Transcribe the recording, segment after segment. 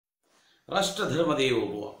ರಾಷ್ಟ್ರಧರ್ಮ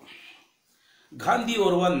ದೇವೋಭವ. ಗಾಂಧಿ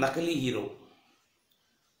ಓರ್ವ ನಕಲಿ ಹೀರೋ.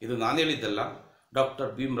 ಇದು ನಾನು ಹೇಳಿದ್ದಲ್ಲ,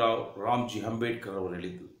 ಡಾಕ್ಟರ್ ಭೀಮರಾವ್ ರಾಮ್ಜಿ ಅಂಬೇಡ್ಕರ್ ಅವರು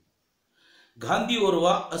ಹೇಳಿದ್ದು. ಗಾಂಧಿ ಓರ್ವ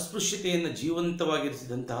ಅಸ್ಪೃಶ್ಯತೆಯನ್ನು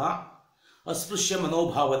ಜೀವಂತವಾಗಿರಿಸಿದಂತಹ ಅಸ್ಪೃಶ್ಯ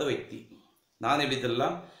ಮನೋಭಾವದ ವ್ಯಕ್ತಿ. ನಾನು ಹೇಳಿದ್ದಲ್ಲ,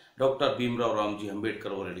 ಡಾಕ್ಟರ್ ಭೀಮರಾವ್ ರಾಮ್ಜಿ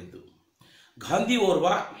ಅಂಬೇಡ್ಕರ್ ಅವರು ಹೇಳಿದ್ದು. ಗಾಂಧಿ ಓರ್ವ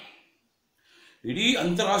ಇಡೀ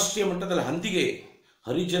ಅಂತಾರಾಷ್ಟ್ರೀಯ ಮಟ್ಟದಲ್ಲಿ ಹಂದಿಗೆ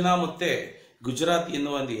ಹರಿಜನ ಮತ್ತು ಗುಜರಾತಿ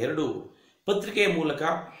ಎನ್ನುವ ಒಂದು ಎರಡು ಪತ್ರಿಕೆಯ ಮೂಲಕ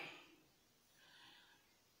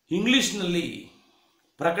ಇಂಗ್ಲಿಷ್ನಲ್ಲಿ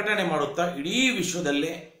ಪ್ರಕಟಣೆ ಮಾಡುತ್ತಾ ಇಡೀ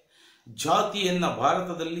ವಿಶ್ವದಲ್ಲೇ ಜಾತಿಯನ್ನು,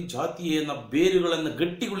 ಭಾರತದಲ್ಲಿ ಜಾತಿಯನ್ನು ಬೇರುಗಳನ್ನು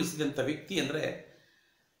ಗಟ್ಟಿಗೊಳಿಸಿದಂಥ ವ್ಯಕ್ತಿ ಅಂದರೆ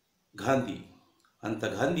ಗಾಂಧಿ. ಅಂಥ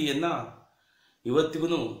ಗಾಂಧಿಯನ್ನು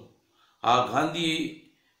ಇವತ್ತಿಗೂ ಆ ಗಾಂಧಿ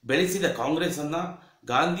ಬೆಳೆಸಿದ ಕಾಂಗ್ರೆಸ್ಸನ್ನು,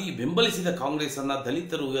 ಗಾಂಧಿ ಬೆಂಬಲಿಸಿದ ಕಾಂಗ್ರೆಸ್ಸನ್ನು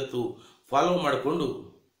ದಲಿತರು ಇವತ್ತು ಫಾಲೋ ಮಾಡಿಕೊಂಡು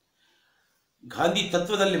ಗಾಂಧಿ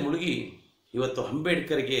ತತ್ವದಲ್ಲಿ ಮುಳುಗಿ ಇವತ್ತು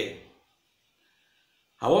ಅಂಬೇಡ್ಕರ್ಗೆ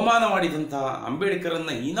ಅವಮಾನ ಮಾಡಿದಂತಹ,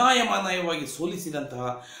 ಅಂಬೇಡ್ಕರನ್ನು ಹೀನಾಯಮಾನವಾಗಿ ಸೋಲಿಸಿದಂತಹ,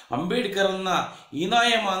 ಅಂಬೇಡ್ಕರನ್ನು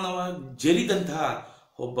ಹೀನಾಯಮಾನವಾಗಿ ಜರಿದಂತಹ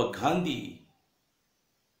ಒಬ್ಬ ಗಾಂಧಿ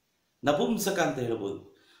ನಪುಂಸಕ ಅಂತ ಹೇಳ್ಬೋದು.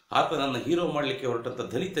 ಆತನನ್ನು ಹೀರೋ ಮಾಡಲಿಕ್ಕೆ ಹೊರಟಂಥ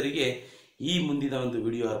ದಲಿತರಿಗೆ ಈ ಮುಂದಿನ ಒಂದು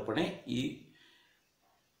ವಿಡಿಯೋ ಅರ್ಪಣೆ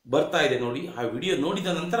ಬರ್ತಾ ಇದೆ ನೋಡಿ. ಆ ವಿಡಿಯೋ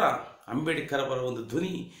ನೋಡಿದ ನಂತರ ಅಂಬೇಡ್ಕರ್ ಅವರ ಒಂದು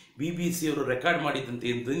ಧ್ವನಿ BBC ಅವರು ರೆಕಾರ್ಡ್ ಮಾಡಿದಂತೆ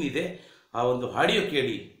ಏನು ಧ್ವನಿ ಇದೆ, ಆ ಒಂದು ಆಡಿಯೋ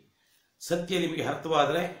ಕೇಳಿ. ಸತ್ಯ ನಿಮಗೆ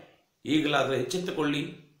ಅರ್ಥವಾದರೆ ಈಗಲಾದರೆ ಎಚ್ಚೆತ್ತುಕೊಳ್ಳಿ.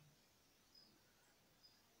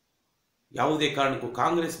 ಯಾವುದೇ ಕಾರಣಕ್ಕೂ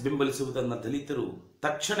ಕಾಂಗ್ರೆಸ್ ಬೆಂಬಲಿಸುವುದನ್ನು ದಲಿತರು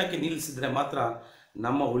ತಕ್ಷಣಕ್ಕೆ ನಿಲ್ಲಿಸಿದರೆ ಮಾತ್ರ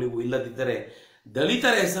ನಮ್ಮ ಉಳಿವು. ಇಲ್ಲದಿದ್ದರೆ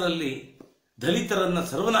ದಲಿತರ ಹೆಸರಲ್ಲಿ ದಲಿತರನ್ನು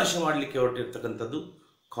ಸರ್ವನಾಶ ಮಾಡಲಿಕ್ಕೆ ಹೊರಟಿರ್ತಕ್ಕಂಥದ್ದು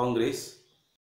ಕಾಂಗ್ರೆಸ್.